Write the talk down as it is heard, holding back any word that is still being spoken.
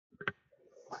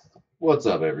What's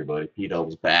up, everybody?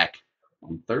 P-Dub's back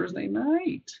on Thursday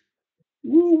night.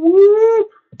 Woo whoop!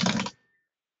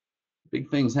 Big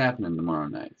things happening tomorrow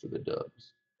night for the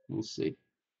Dubs. We'll see.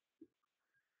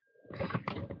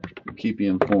 We'll keep you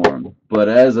informed. But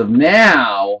as of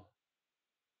now,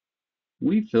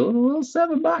 we filled a little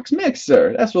 7-box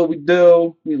mixer. That's what we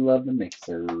do. We love the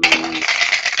mixer.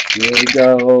 Here we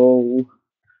go.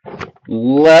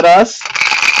 Let us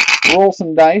roll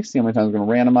some dice. See how many times we're going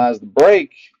to randomize the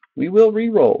break. We will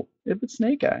re-roll if it's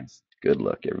snake eyes. Good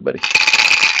luck, everybody.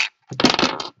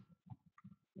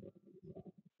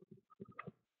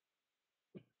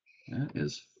 That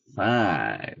is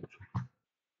 5.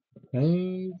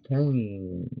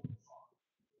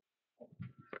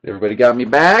 Everybody got me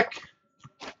back?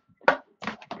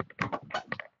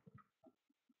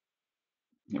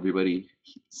 Everybody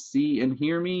see and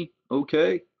hear me?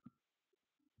 Okay.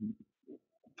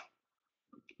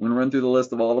 I'm going to run through the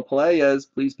list of all the players.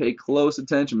 Please pay close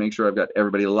attention. Make sure I've got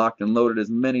everybody locked and loaded as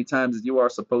many times as you are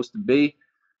supposed to be.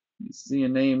 You see a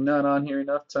name not on here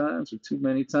enough times or too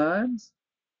many times?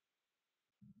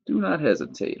 Do not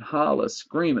hesitate. Holla,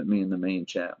 scream at me in the main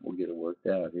chat. We'll get it worked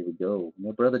out. Here we go.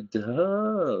 My brother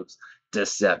Dubs.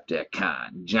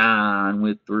 Decepticon. John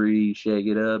with 3. Shake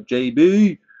it up.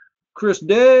 JB. Chris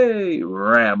Day.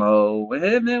 Ramo.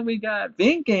 And then we got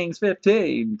Vinkings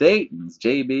 15. Dayton's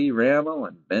JB, Ramo,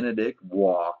 and Benedict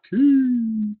Walker.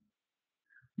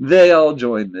 They all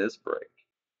joined this break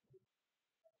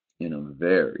in a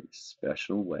very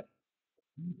special way.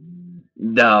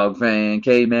 Dog fan,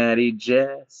 K Matty,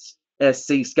 Jess,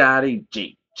 SC Scotty,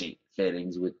 G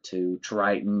Fittings with 2,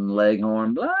 Triton,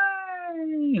 Leghorn,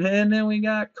 Blind, and then we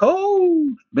got Cole,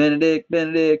 Benedict,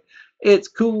 It's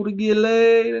Cool to Get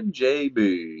Laid, and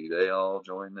JB. They all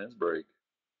join this break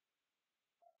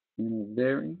in a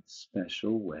very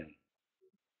special way.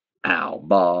 Owl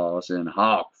Boss and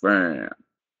Hawk Fam,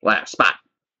 last spot.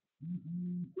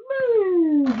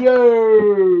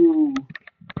 MOJO.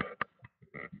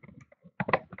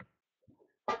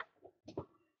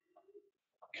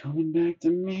 Coming back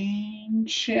to main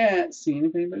chat, seeing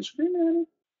if anybody's screaming at me.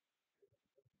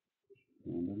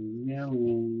 And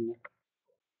yelling.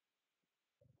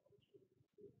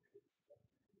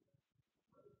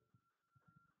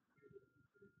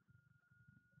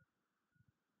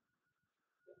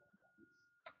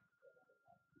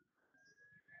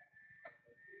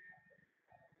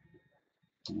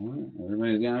 Alright,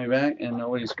 everybody's got me back and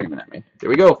nobody's screaming at me. Here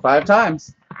we go, 5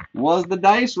 times. Was the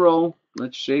dice roll.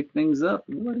 Let's shake things up.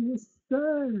 What do you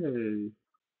say?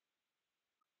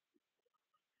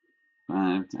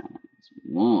 5 times.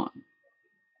 1.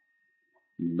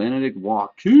 Benedict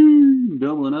Walker,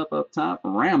 doubling up top.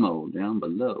 Ramo down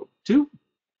below. 2.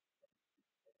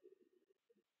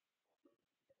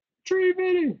 Tree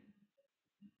Bitty.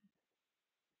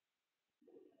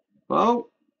 4.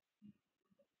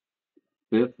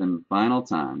 5th and final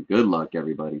time. Good luck,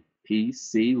 everybody.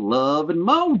 PC, love, and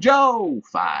mojo.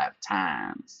 5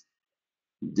 times.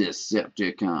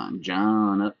 Decepticon,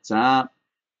 John up top.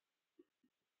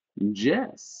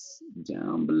 Jess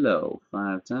down below.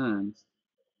 5 times.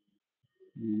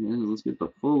 And let's get the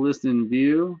full list in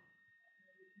view.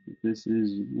 This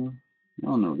is, well,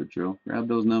 y'all know the drill. Grab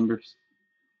those numbers.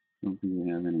 Don't think we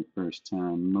have any first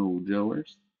time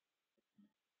mojoers.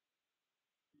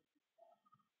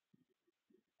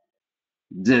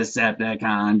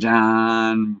 Decepticon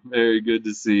John, very good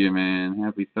to see you, man.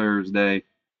 Happy Thursday.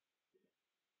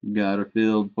 Got her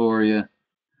filled for you.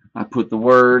 I put the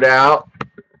word out.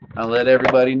 I let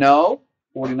everybody know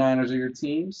 49ers are your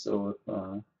team, so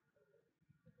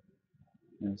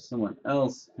if someone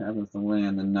else happens to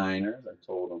land the Niners, I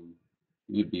told them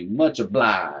you'd be much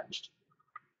obliged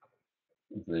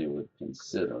if they would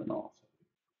consider an offer.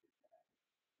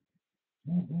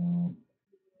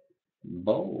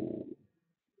 Bold.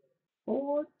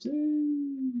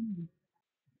 14.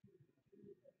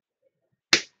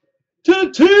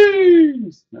 2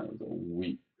 teams. That was a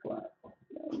weak clap. That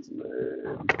was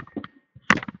leg.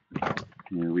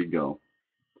 Here we go.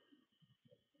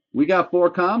 We got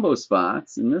 4 combo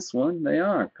spots in this one. They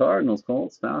are Cardinals,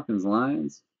 Colts, Falcons,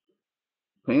 Lions,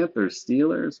 Panthers,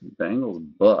 Steelers, Bengals,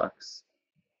 Bucks.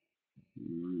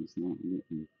 It's not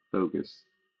getting focus.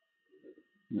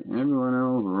 Everyone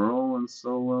else rolling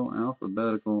solo,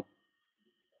 alphabetical,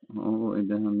 all the way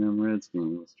down them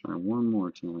Redskins. Let's try one more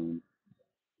time.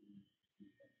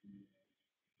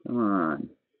 Come on.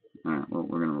 All right, well,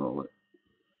 we're going to roll it.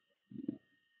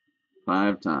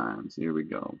 5 times. Here we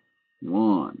go.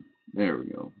 1. There we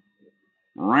go.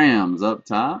 Rams up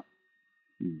top.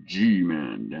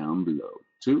 G-Man down below.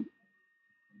 2.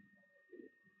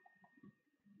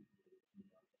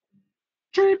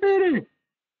 Cheap it.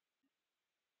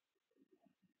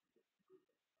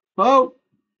 Vote.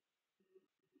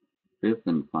 Fifth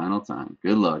and final time.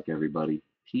 Good luck, everybody.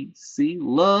 PC,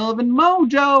 love, and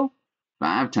mojo.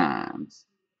 5 times.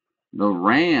 The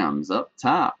Rams up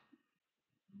top.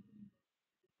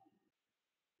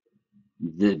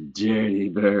 The Dirty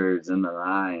Birds and the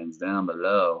Lions down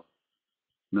below.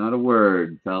 Not a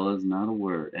word, fellas, not a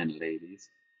word. And ladies.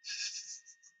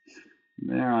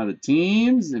 There are the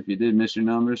teams. If you did miss your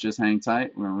numbers, just hang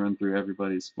tight. We're going to run through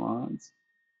everybody's squads.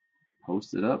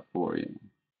 Post it up for you.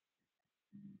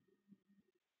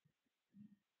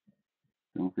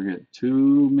 Don't forget,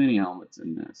 too many helmets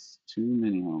in this. Too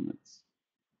many helmets.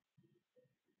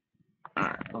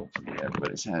 Alright, hopefully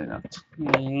everybody's had enough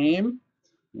time.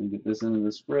 We'll get this into the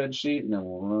spreadsheet and then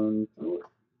we'll run through it.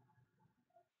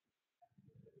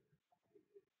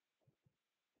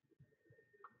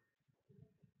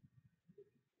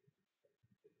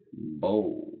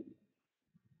 Bowl.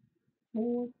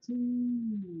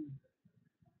 14.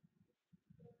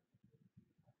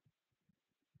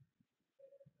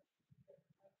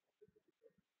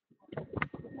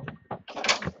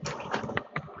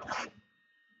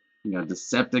 We got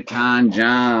Decepticon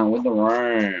John with the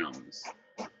Rams.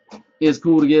 It's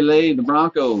cool to get laid. The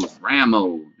Broncos,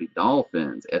 Ramo, the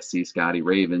Dolphins, SC Scotty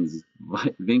Ravens,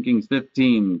 Vikings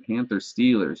 15, Panthers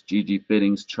Steelers, GG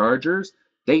Fittings Chargers,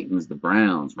 Dayton's the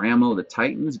Browns, Ramo the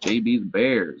Titans, JB the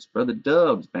Bears, Brother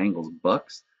Dubs, Bengals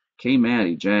Bucks, K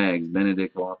Matty Jags,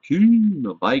 Benedict Joaquin,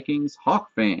 the Vikings, Hawk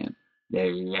Fan,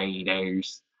 the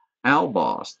Raiders,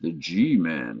 Alboss, the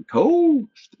G-Men,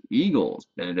 Coach, the Eagles,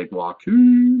 Benedict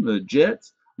Joaquin, the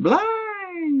Jets,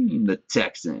 Blind, the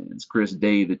Texans, Chris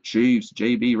Day, the Chiefs,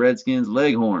 JB Redskins,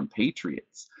 Leghorn,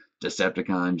 Patriots,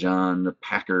 Decepticon John, the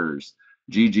Packers,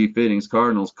 GG Fittings,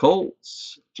 Cardinals,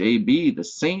 Colts, JB, the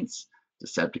Saints,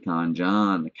 Decepticon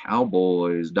John, the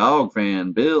Cowboys, Dog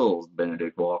Fan, Bills,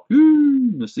 Benedict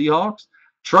Joaquin, the Seahawks,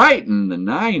 Triton, the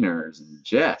Niners, and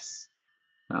Jess,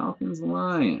 Falcons,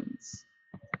 Lions.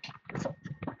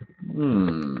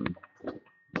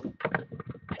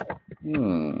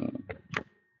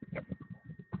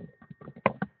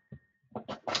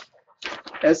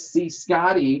 SC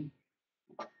Scotty,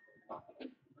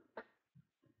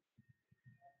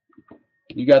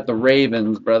 you got the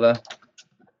Ravens, brother.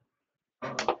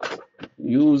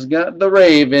 You's got the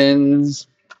Ravens.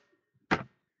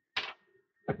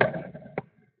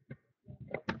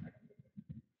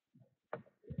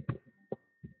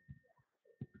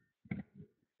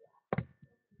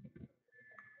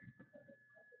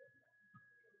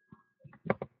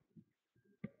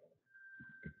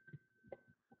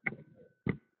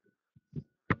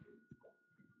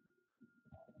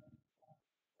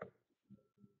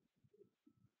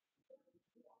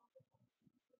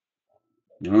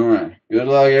 All right. Good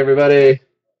luck, everybody.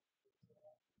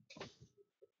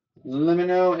 Let me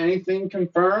know anything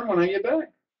confirmed when I get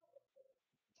back.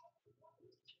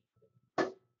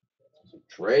 So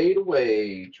trade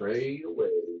away. Trade away.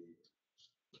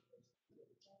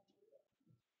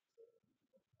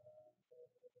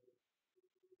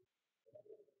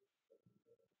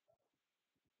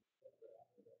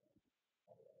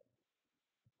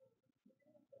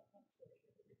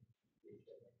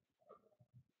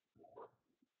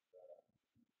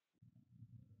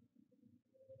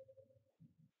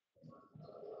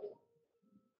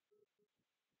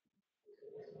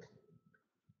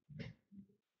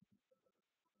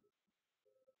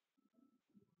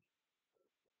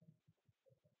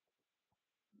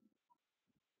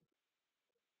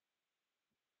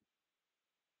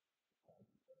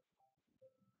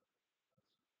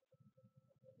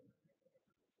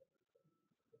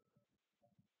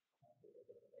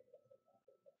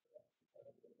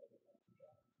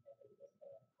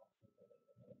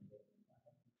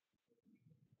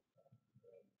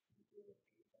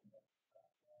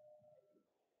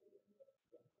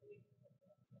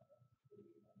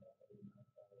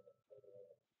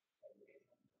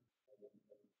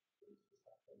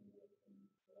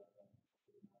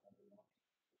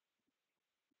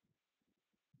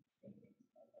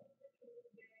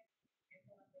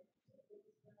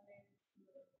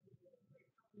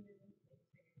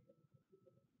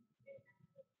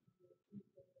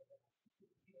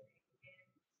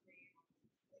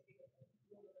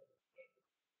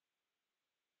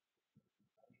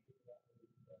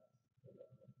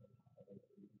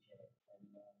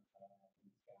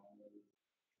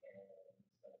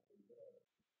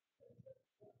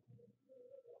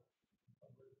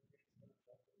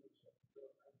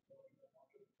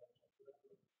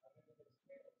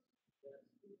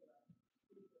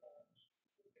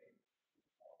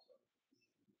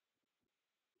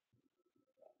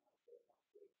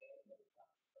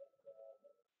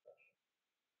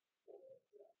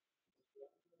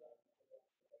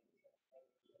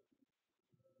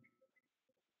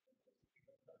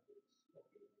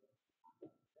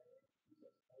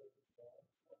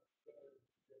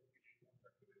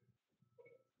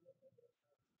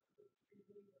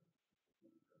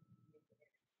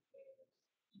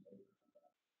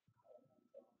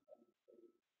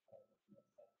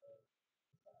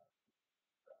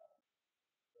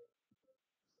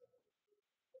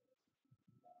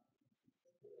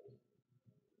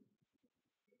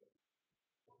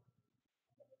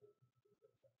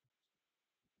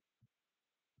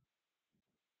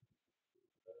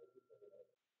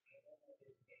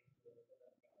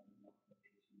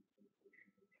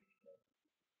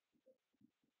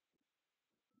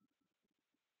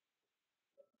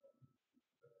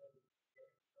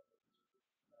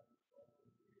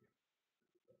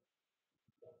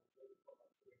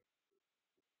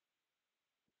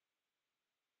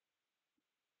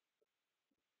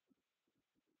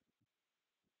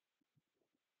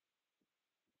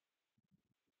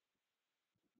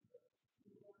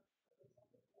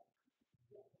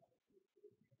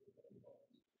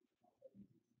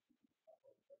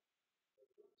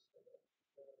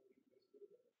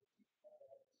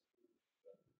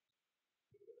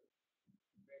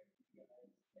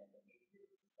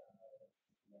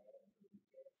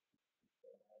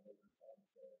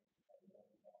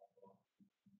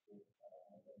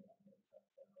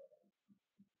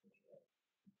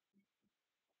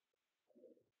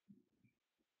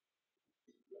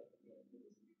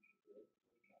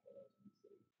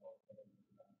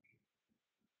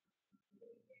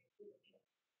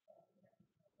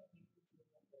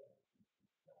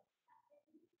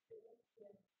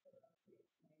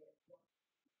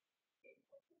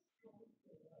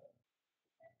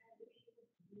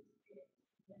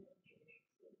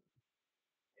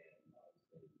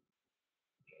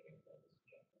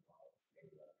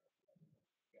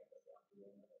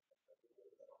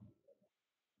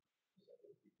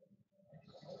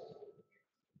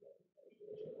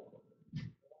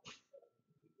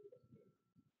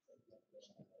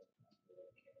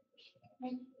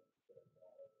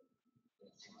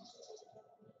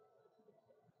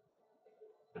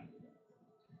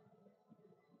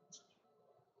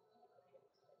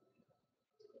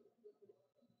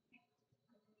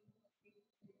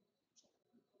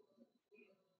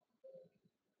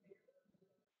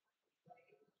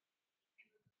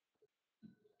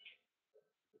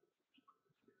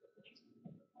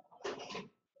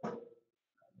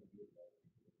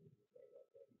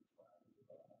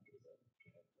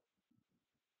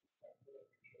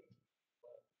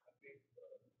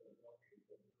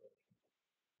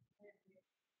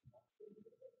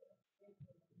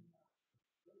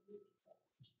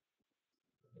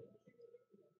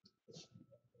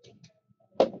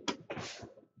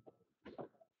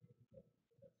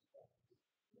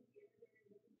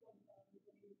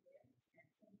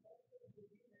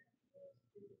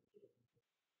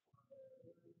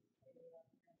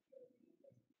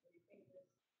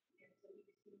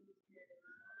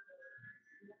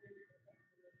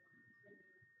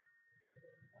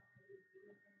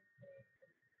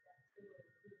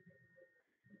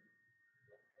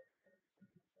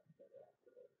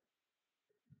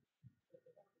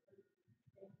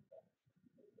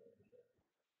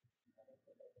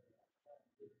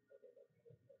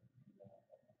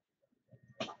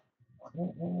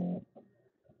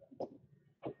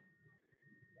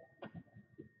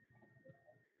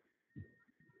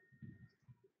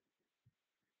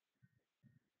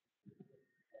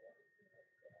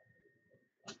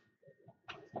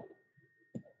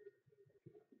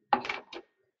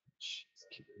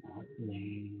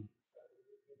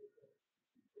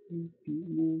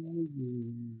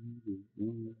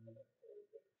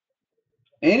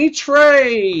 Any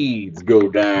trades go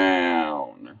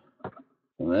down?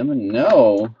 Let me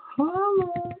know.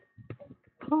 Holla,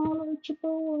 holla at your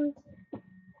boy.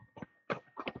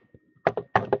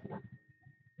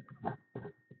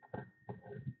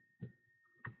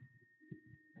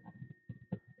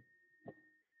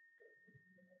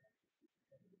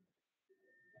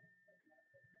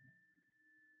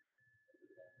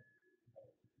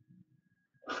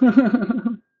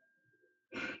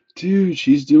 Dude,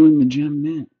 she's doing the gem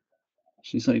mint.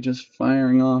 She's like just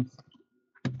firing off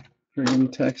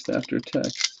freaking text after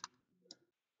text.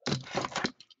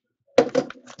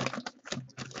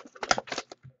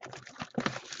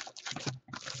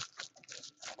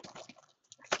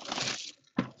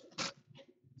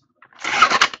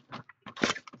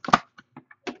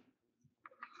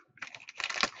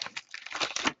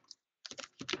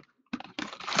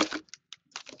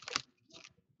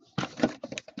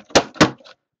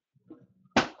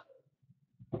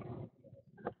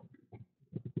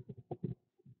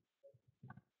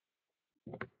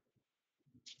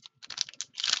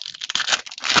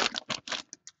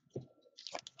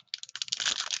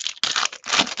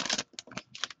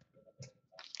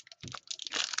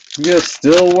 If you're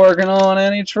still working on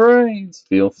any trades,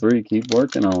 feel free to keep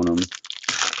working on them.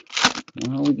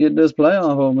 While we get this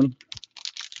playoff open.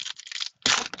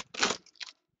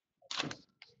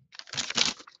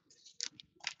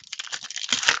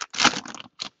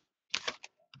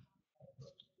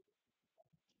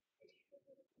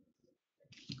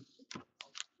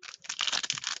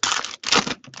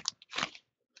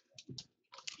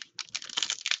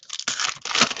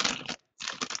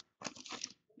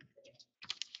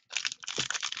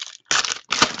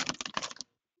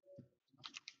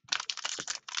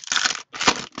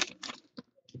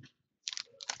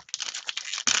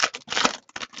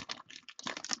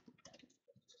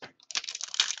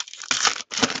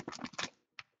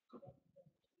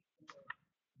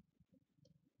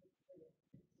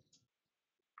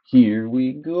 Here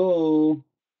we go.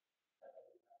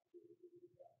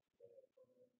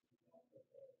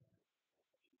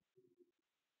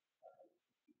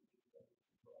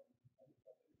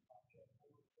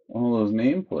 All those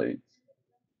nameplates.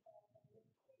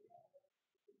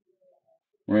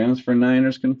 Rams for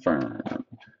Niners confirmed.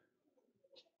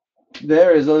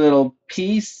 There is a little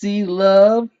PC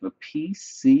love for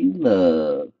PC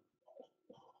love.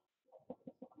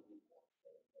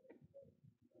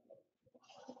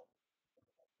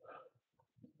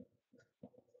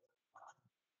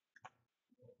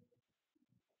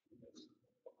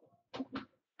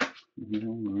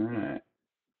 All right.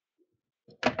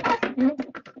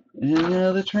 And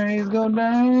now the trays go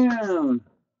down.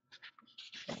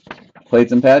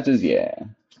 Plates and patches, yeah.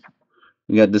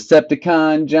 We got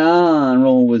Decepticon John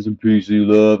rolling with some PC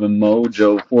love and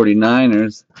Mojo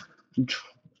 49ers.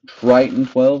 Triton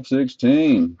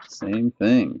 1216. Same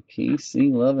thing.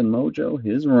 PC love and Mojo,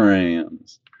 his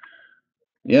Rams.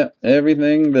 Yep,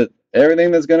 everything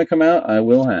that's gonna come out, I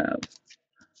will have.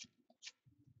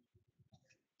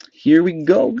 Here we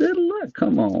go. Good luck.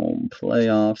 Come on.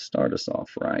 Playoff. Start us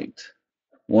off right.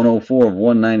 104 of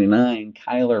 199.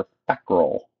 Kyler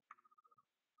Fackrell.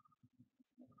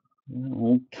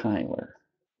 Old Kyler.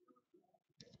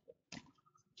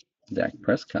 Dak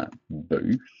Prescott.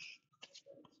 Boosh.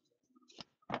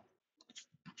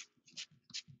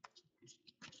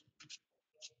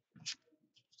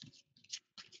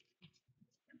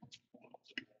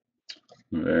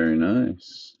 Very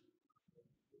nice.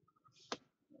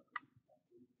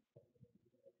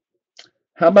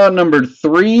 How about number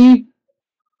 3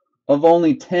 of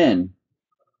only 10?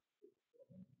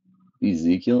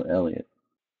 Ezekiel Elliott.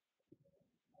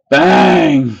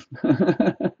 Bang!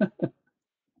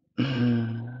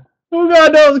 Who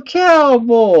got those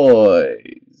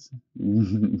Cowboys?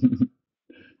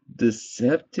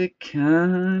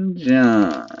 Decepticon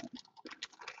John.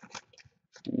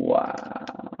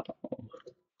 Wow.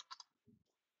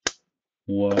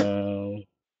 Wow.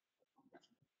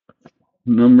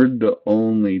 Numbered to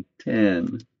only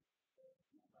 10.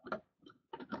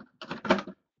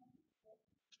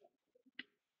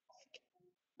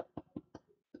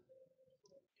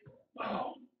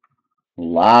 Oh.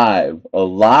 A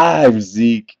live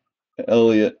Zeke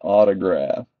Elliott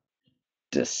autograph.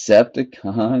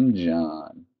 Decepticon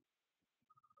John.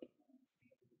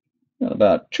 What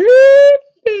about Tree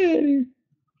Fitty?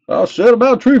 Oh shit,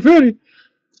 about Tree Fitty.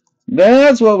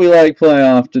 That's what we like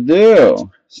playoff to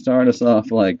do. Start us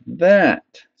off like that.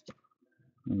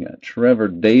 We got Trevor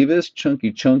Davis,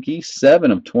 Chunky,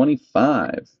 7 of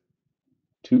 25.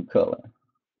 2 color.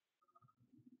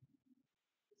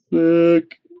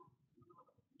 Sick.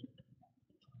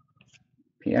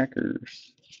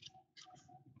 Packers.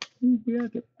 We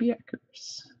got the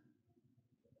Packers.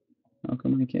 How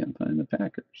come I can't find the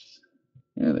Packers?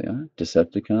 There they are.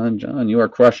 Decepticon John, you are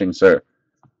crushing, sir.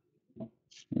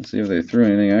 Let's see if they threw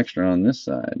anything extra on this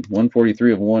side.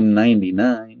 143 of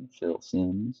 199. Phil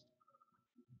Sims.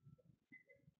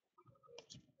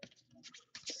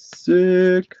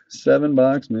 Sick.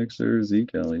 7-box mixer.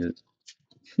 Zeke Elliott.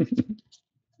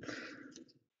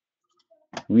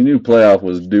 We knew playoff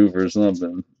was due for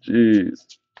something. Jeez.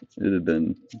 It had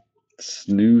been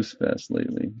snooze fest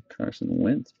lately. Carson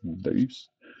Wentz. Boost.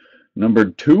 Number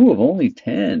 2 of only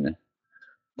 10.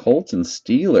 Colts and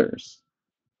Steelers.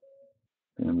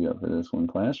 Gonna be up for this one.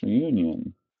 Class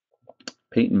reunion.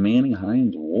 Peyton Manning,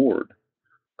 Hines Ward.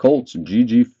 Colts,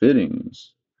 GG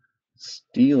Fittings.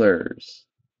 Steelers,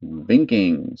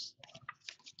 Vinkings.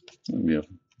 That'll be a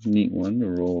neat one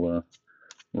to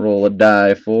roll a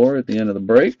die for at the end of the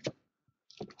break.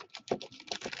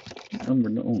 Number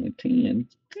to only 10.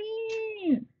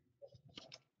 10.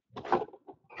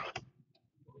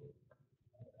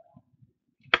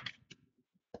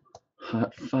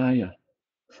 Hot fire.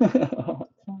 Hot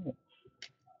fire.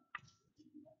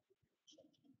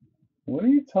 What are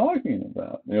you talking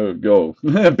about? Oh, go.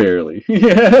 Barely.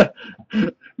 Yeah.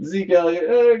 Zeke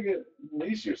Elliott, at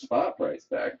least your spot price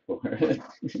back for it.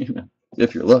 You know,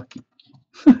 if you're lucky.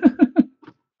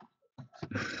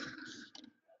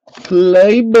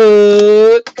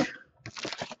 Playbook.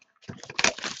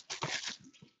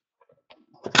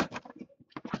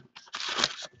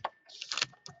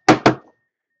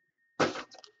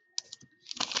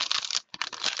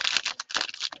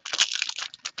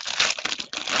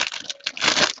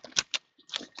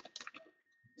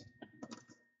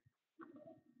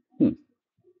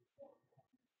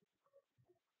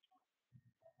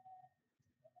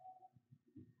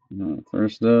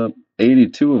 First up,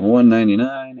 82 of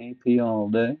 199, AP all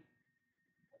day.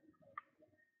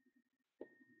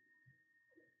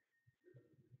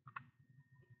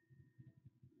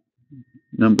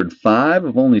 Numbered 5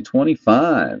 of only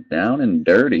 25, down and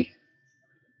dirty.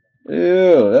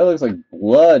 Ew, that looks like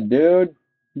blood, dude.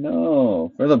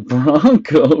 No, for the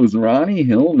Broncos, Ronnie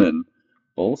Hillman.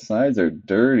 Both sides are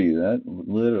dirty. That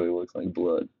literally looks like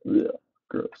blood. Yeah,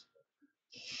 gross.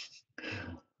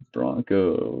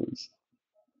 Broncos.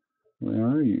 Where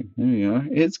are you? There you are.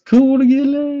 It's cool to get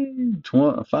laid.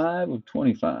 5 of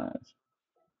 25.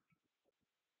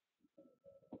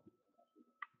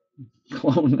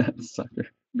 Clone that sucker.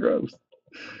 Gross.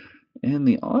 And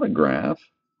the autograph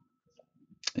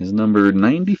is number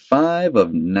 95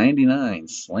 of 99.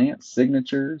 Slant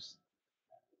signatures.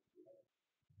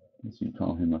 I guess you'd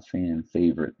call him a fan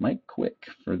favorite. Mike Quick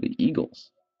for the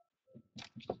Eagles.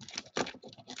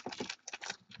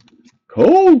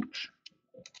 Coach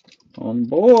on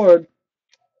board.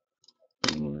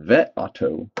 Vet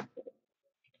Auto.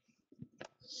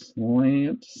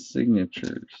 Slant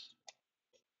signatures.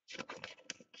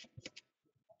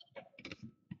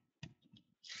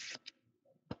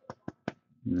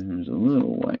 There's a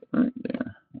little white right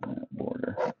there on that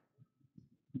border. A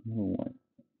little white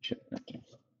chip right there.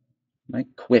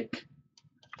 Mike Quick.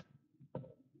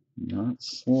 Not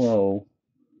slow.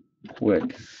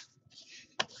 Quick.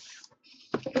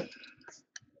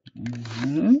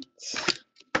 Alright.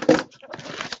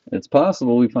 It's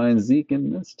possible we find Zeke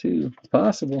in this too. It's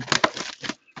possible.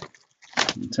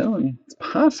 I'm telling you, it's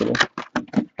possible.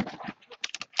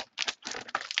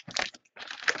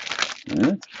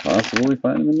 Yeah, it's possible we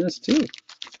find him in this too.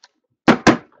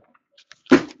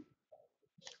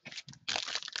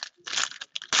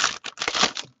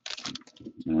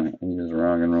 Alright, let me just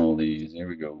rock and roll these. Here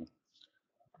we go.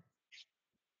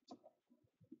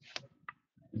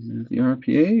 Is it the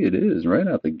RPA? It is, right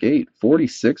out the gate.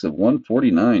 46 of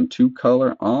 149.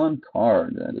 2-color on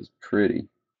card. That is pretty.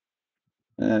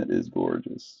 That is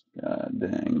gorgeous. God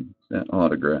dang. That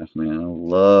autograph, man. I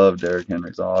love Derrick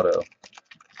Henry's auto.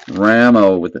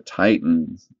 Ramo with the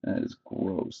Titans. That is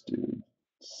gross, dude.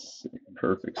 Sick.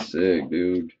 Perfect sig,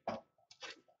 dude.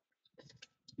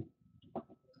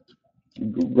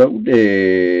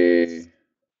 Grody.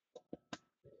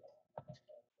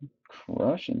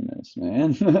 Crushing this,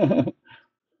 man.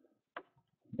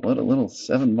 What a little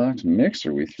 7-box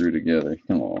mixer we threw together.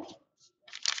 Come on.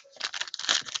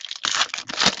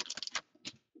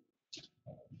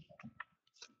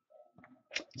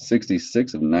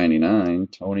 '66 of 99,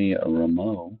 Tony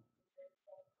Romo.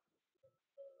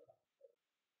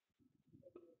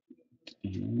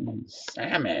 And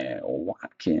Sammy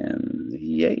Watkins.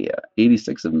 Yeah.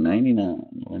 86 of 99,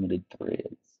 limited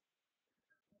threads.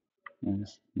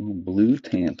 Nice little blue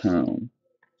tampon.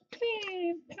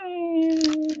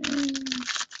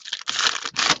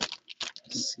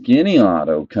 Skinny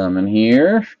auto coming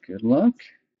here. Good luck.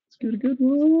 Let's get a good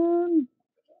one.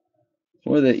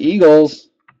 For the Eagles,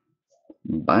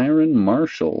 Byron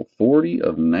Marshall, 40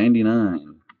 of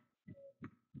 99.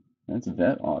 That's a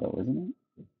vet auto, isn't it?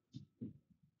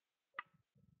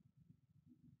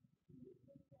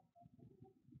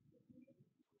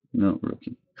 No,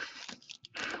 rookie.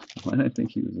 Why did I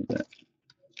think he was a vet?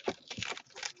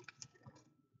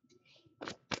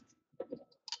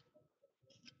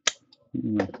 What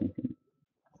am I thinking?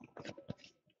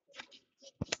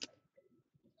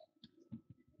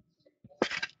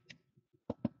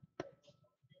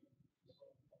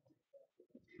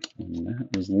 And that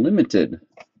was limited.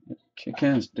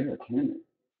 Kick-ass Derrick Henry.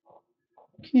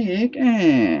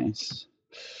 Kick-ass.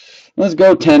 Let's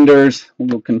go tenders. We'll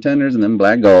go contenders and then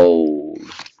black gold.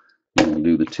 And we'll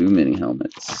do the 2 mini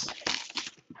helmets.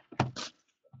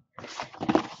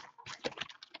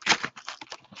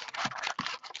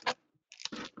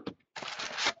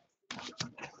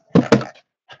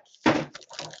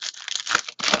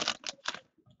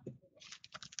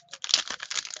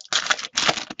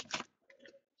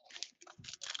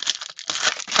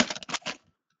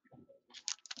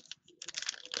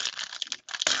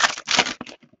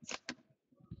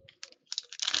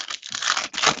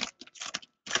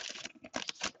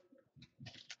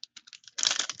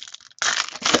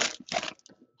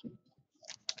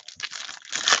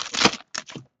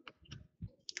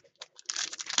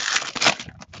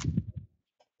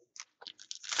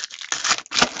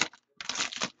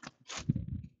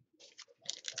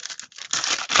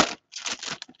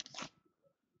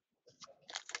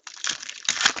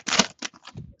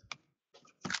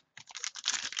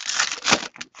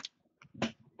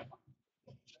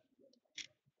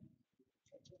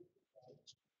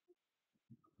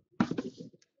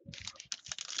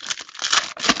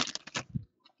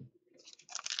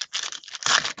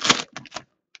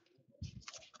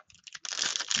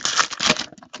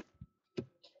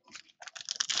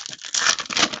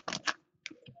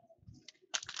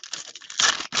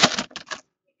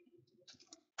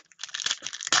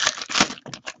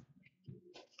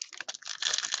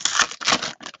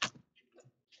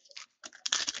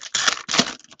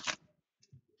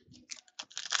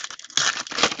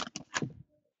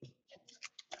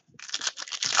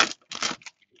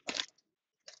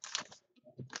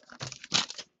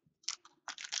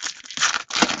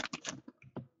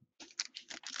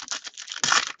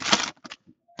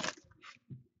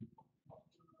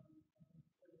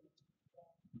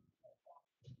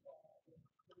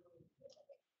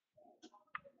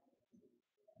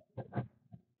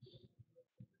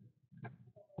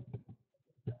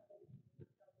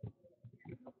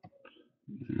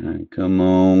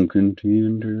 on,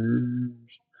 contenders.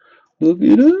 Look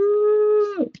it up.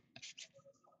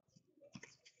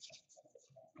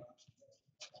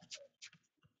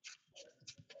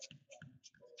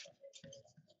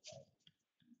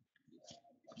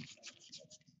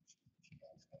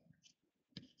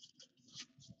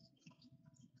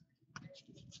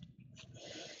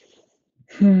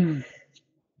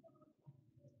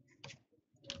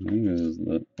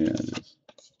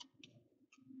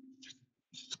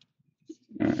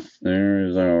 Alright,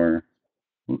 there's our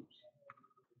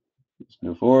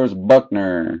DeForest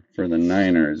Buckner for the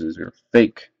Niners is your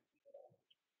fake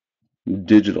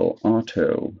digital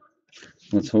auto.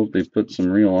 Let's hope they put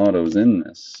some real autos in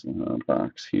this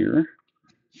box here.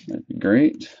 That'd be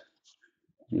great.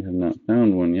 We have not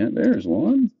found one yet. There's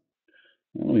one.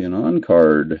 That'll be an on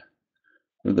card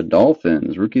for the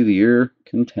Dolphins. Rookie of the Year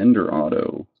contender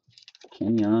auto.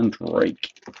 Kenyon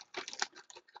Drake.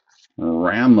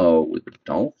 Ramo with the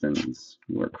Dolphins.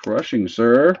 You are crushing,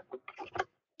 sir.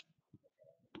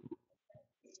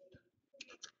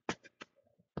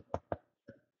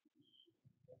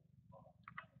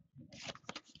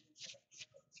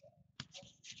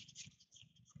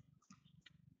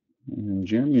 And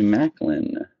Jeremy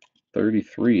Maclin,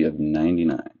 33 of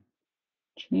 99.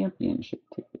 Championship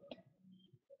ticket.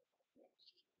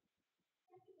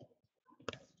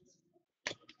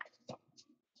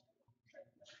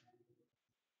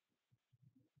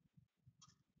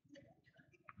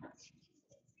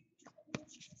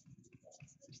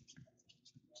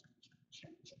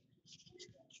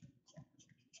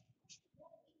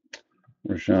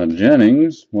 Rashad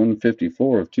Jennings,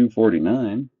 154 of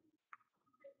 249.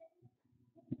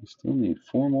 We still need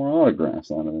 4 more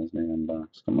autographs out of this damn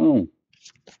box. Come on.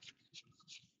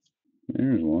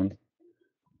 There's one.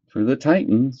 For the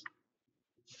Titans,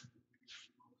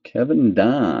 Kevin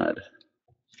Dodd.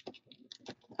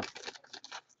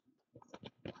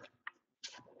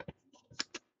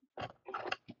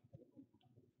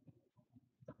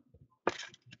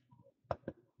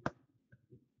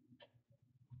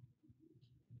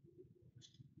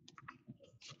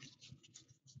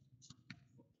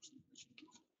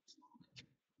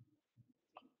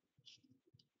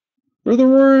 For the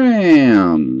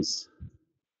Rams,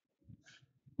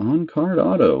 on-card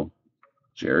auto,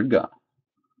 Jared Goff.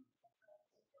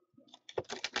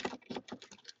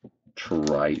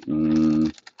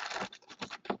 Triton.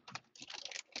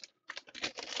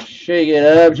 Shake it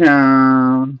up,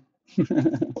 John.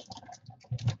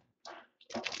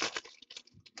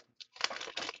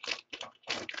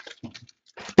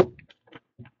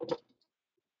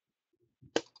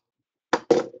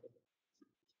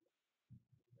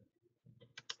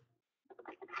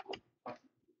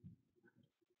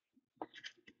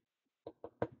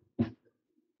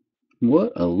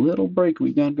 What a little break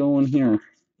we got going here.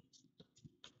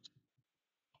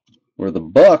 For the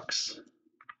Bucks,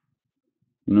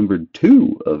 number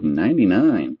 2 of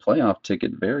 99, playoff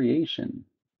ticket variation,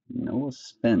 Noah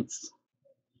Spence.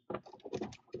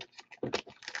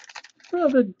 For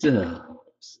the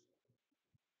Dubs.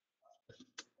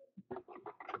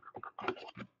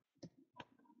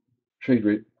 Trade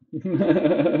rate.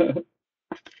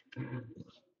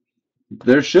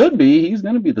 There should be. He's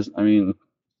going to be this. I mean,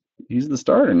 he's the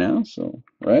starter now, so,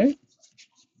 right?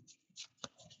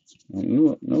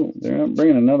 No, they're not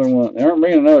bringing another one. They aren't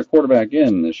bringing another quarterback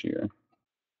in this year.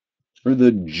 For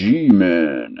the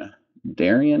G-Men,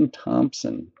 Darian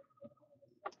Thompson.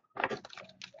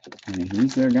 And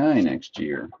he's their guy next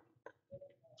year.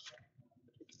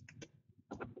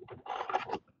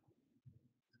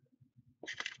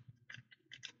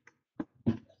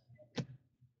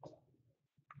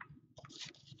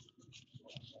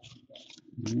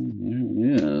 There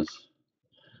it is.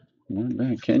 Not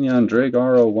bad. Kenyon Drake,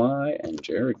 ROY, and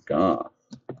Jared Goff.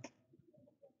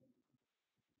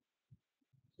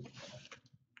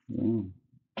 Oh.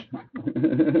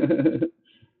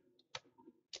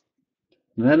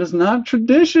 That is not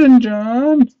tradition,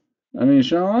 John. I mean,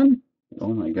 Sean.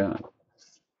 Oh my God.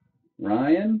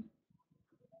 Ryan.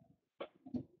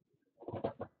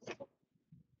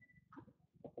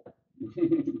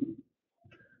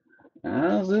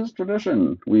 As is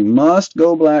tradition, we must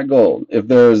go black gold. If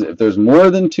there's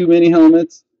more than too many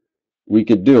helmets, we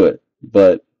could do it.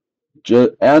 But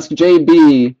ask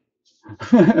JB.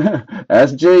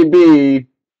 Ask JB.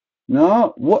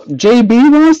 No, what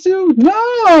JB wants to?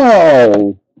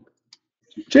 No.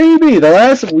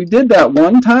 JB, we did that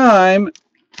one time,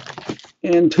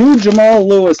 and 2 Jamal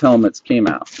Lewis helmets came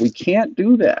out. We can't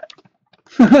do that.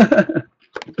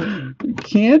 We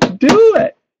can't do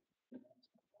it.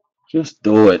 Just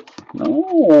do it.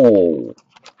 No.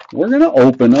 We're going to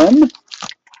open them.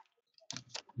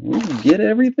 We get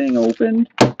everything opened.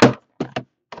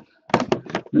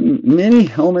 Mini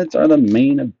helmets are the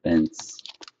main events.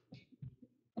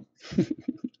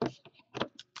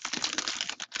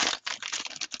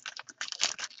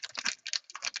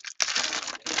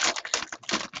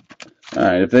 All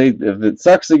right, if it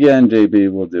sucks again,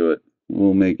 JB, we'll do it.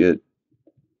 We'll make it.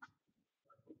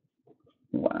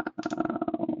 Wow,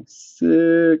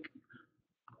 sick.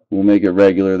 We'll make it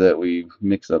regular that we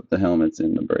mix up the helmets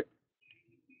in the break.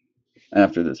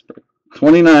 After this break.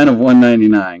 29 of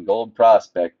 199. Gold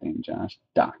prospecting. Josh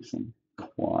Doxson.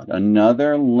 Quad.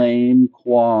 Another lame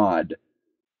quad.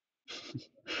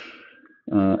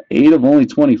 8 of only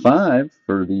 25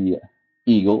 for the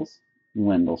Eagles.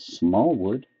 Wendell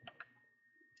Smallwood.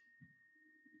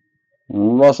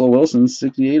 Russell Wilson,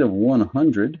 68 of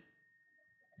 100.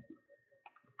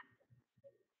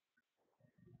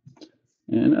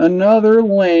 And another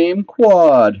lame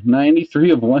quad.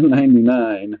 93 of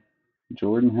 199.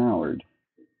 Jordan Howard.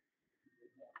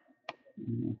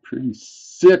 Pretty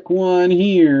sick one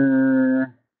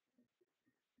here.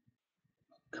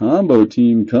 Combo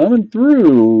team coming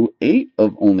through. 8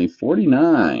 of only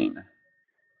 49.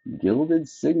 Gilded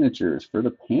signatures for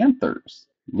the Panthers.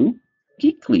 Luke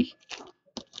Kuechly.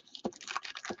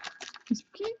 It's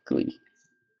Kuechly.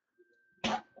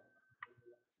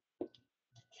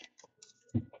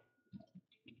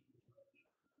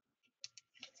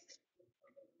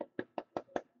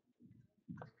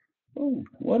 Oh,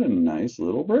 what a nice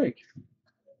little break.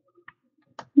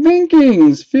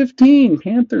 Vikings, 15.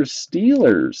 Panthers,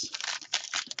 Steelers.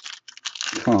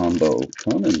 Combo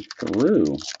coming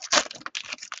through.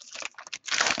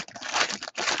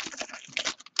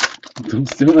 Don't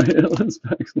steal my hitless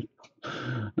packs.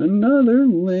 Another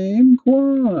lame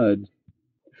quad.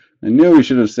 I knew we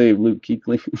should have saved Luke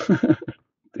Kuechly.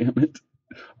 Damn it.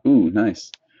 Ooh,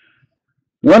 nice.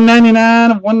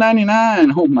 199 of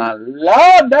 199. Oh my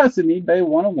lord, that's an eBay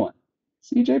 101.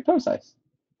 CJ Prosize.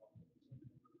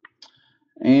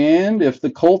 And if the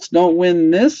Colts don't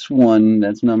win this one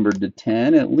that's numbered to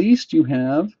 10, at least you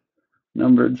have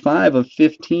numbered 5 of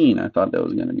 15. I thought that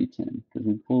was going to be 10 because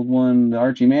we pulled one. The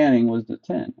Archie Manning was the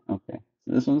 10. Okay,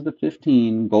 so this one's the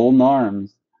 15. Golden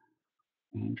Arms.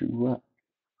 Andrew Luck.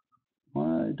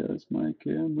 Why does my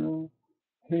camera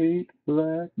hate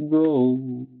black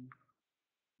gold?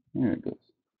 There it goes.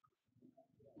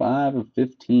 5 of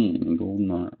 15.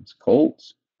 Golden Arms.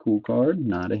 Colts. Cool card.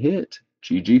 Not a hit.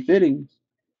 GG Fittings.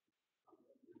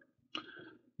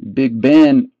 Big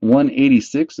Ben,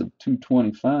 186 of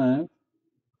 225.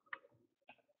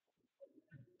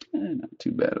 Not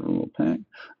too bad of a little pack.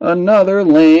 Another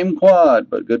lame quad,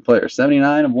 but good player.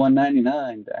 79 of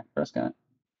 199. Dak Prescott.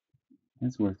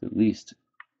 That's worth at least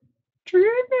 $3.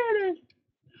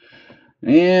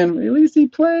 And at least he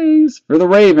plays for the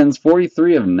Ravens.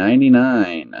 43 of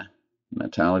 99.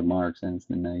 Metallic marks, and it's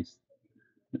the nice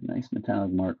metallic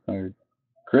mark card.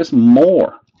 Chris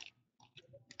Moore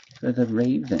for the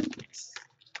Ravens.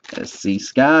 SC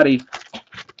Scotty.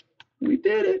 We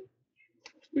did it.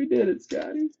 We did it,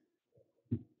 Scotty.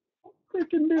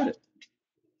 Freaking did it.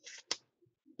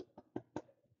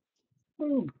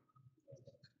 Boom.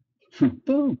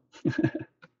 Boom.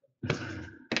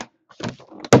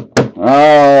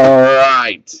 All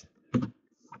right.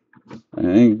 I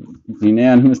think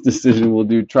unanimous decision. We'll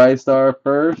do TriStar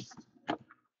first.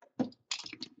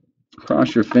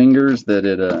 Cross your fingers that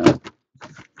it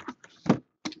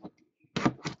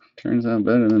turns out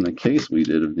better than the case we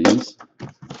did of these.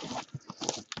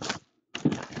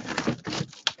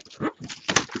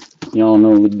 Y'all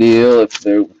know the deal. If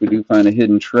we do find a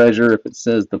hidden treasure, if it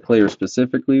says the player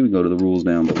specifically, we go to the rules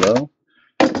down below.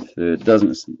 If it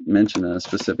doesn't mention a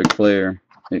specific player,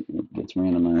 it gets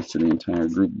randomized to the entire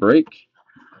group break.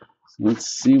 So let's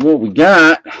see what we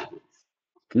got.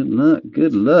 Good luck.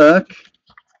 Good luck.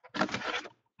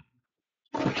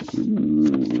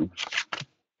 Ooh.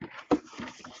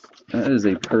 That is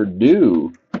a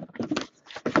Purdue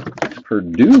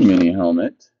mini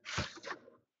helmet.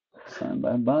 Signed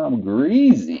by Bob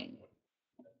Greasy.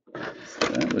 So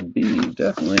that would be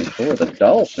definitely for the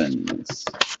Dolphins.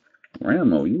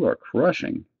 Ramo, you are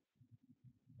crushing.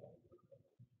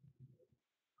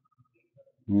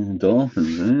 Yeah,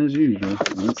 Dolphins, as usual.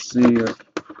 Let's see if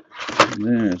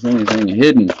there's anything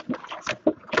hidden.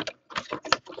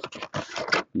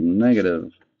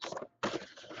 Negative.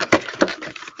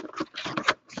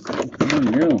 There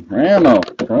we go. Ramo,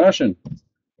 crushing.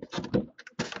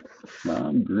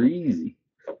 Bob Greasy.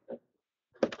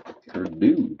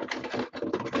 Purdue.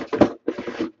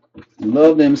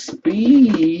 Love them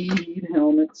speed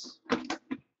helmets.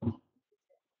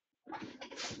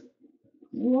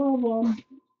 Love them.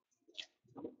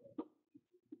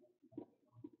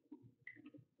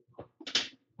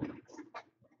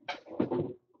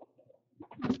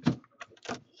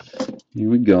 Here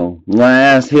we go.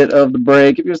 Last hit of the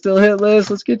break. If you're still hitless,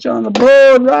 let's get you on the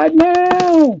board right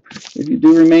now. If you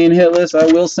do remain hitless,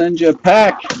 I will send you a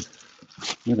pack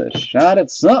with a shot at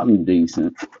something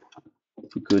decent.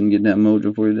 If we couldn't get that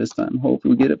mojo for you this time,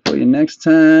 hopefully we get it for you next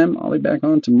time. I'll be back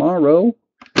on tomorrow.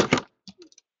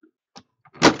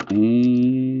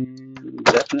 And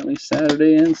definitely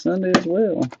Saturday and Sunday as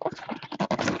well.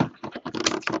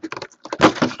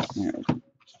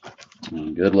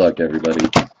 Good luck, everybody.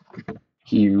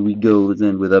 Here we go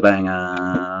then with a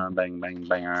banger. Bang, bang,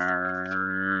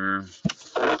 banger.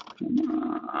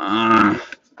 Come on.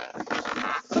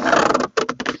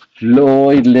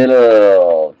 Floyd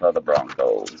Little for the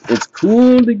Broncos. It's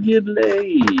cool to get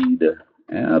laid.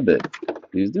 Abbott.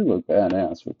 These do look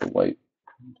badass with the white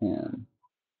tan.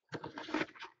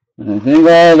 I think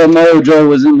all the mojo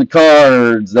was in the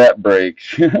cards that break.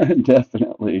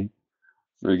 Definitely.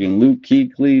 Friggin' Luke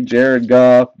Kuechly, Jared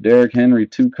Goff, Derrick Henry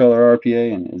 2-color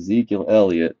RPA, and Ezekiel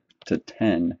Elliott to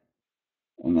 10.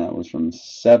 And that was from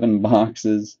 7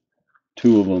 boxes.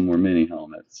 2 of them were mini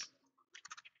helmets.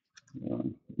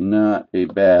 Not a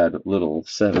bad little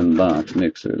 7-box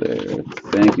mixer there.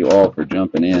 Thank you all for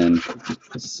jumping in.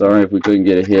 Sorry if we couldn't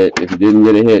get a hit. If you didn't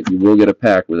get a hit, you will get a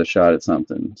pack with a shot at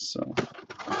something. So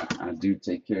I do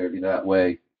take care of you that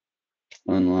way,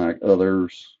 unlike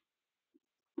others.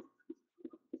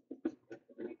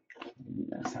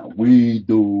 That's how we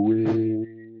do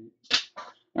it.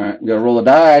 All right, we got to roll a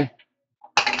die.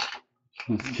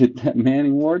 Let's get that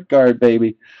Manning Ward card,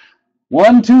 baby.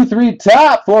 1, 2, 3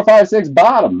 top, 4, 5, 6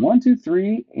 bottom. 1, 2,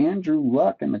 3 Andrew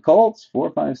Luck and the Colts.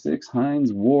 4, 5, 6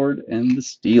 Hines Ward and the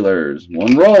Steelers.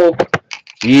 One roll.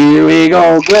 Here we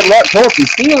go. Good luck, Colts and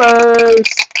Steelers.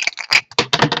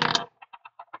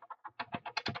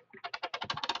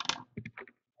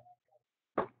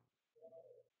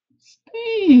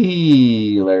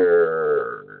 Steelers.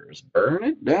 Burn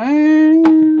it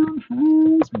down,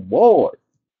 Hines Ward.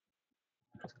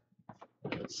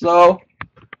 So,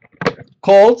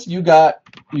 Colts, you got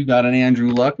an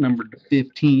Andrew Luck, number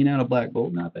 15 out of Black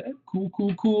Gold. Not bad. Cool,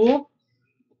 cool, cool.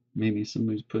 Maybe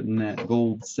somebody's putting that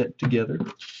gold set together.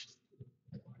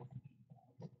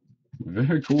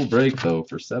 Very cool break, though,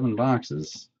 for 7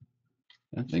 boxes.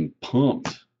 That thing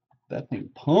pumped. That thing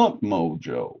pumped,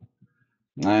 Mojo.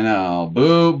 I know.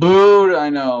 Boo, boo. I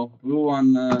know. Boo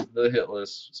on the hit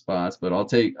list spots, but I'll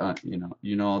take, I'll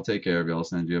take care of you. I'll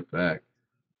send you a pack.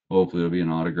 Hopefully it'll be an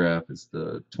autograph. It's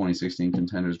the 2016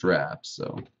 Contenders Draft,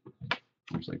 so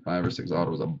there's like 5 or 6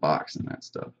 autos a box in that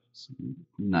stuff. Some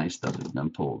nice stuff has been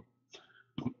pulled.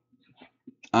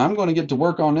 I'm going to get to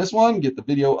work on this one, get the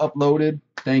video uploaded.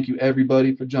 Thank you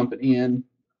everybody for jumping in.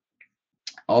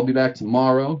 I'll be back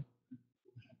tomorrow.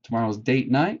 Tomorrow's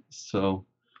date night, so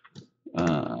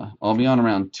I'll be on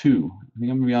around 2. I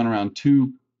think I'm going to be on around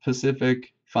 2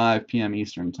 Pacific, 5 p.m.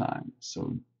 Eastern time.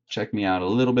 So check me out a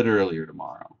little bit earlier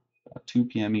tomorrow. 2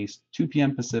 p.m. East, 2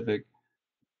 p.m. Pacific,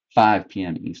 5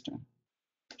 p.m. Eastern.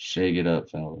 Shake it up,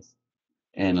 fellas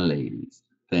and ladies.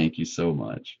 Thank you so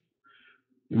much.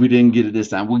 If we didn't get it this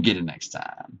time, we'll get it next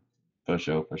time. For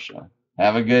sure, for sure.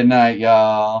 Have a good night,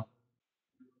 y'all.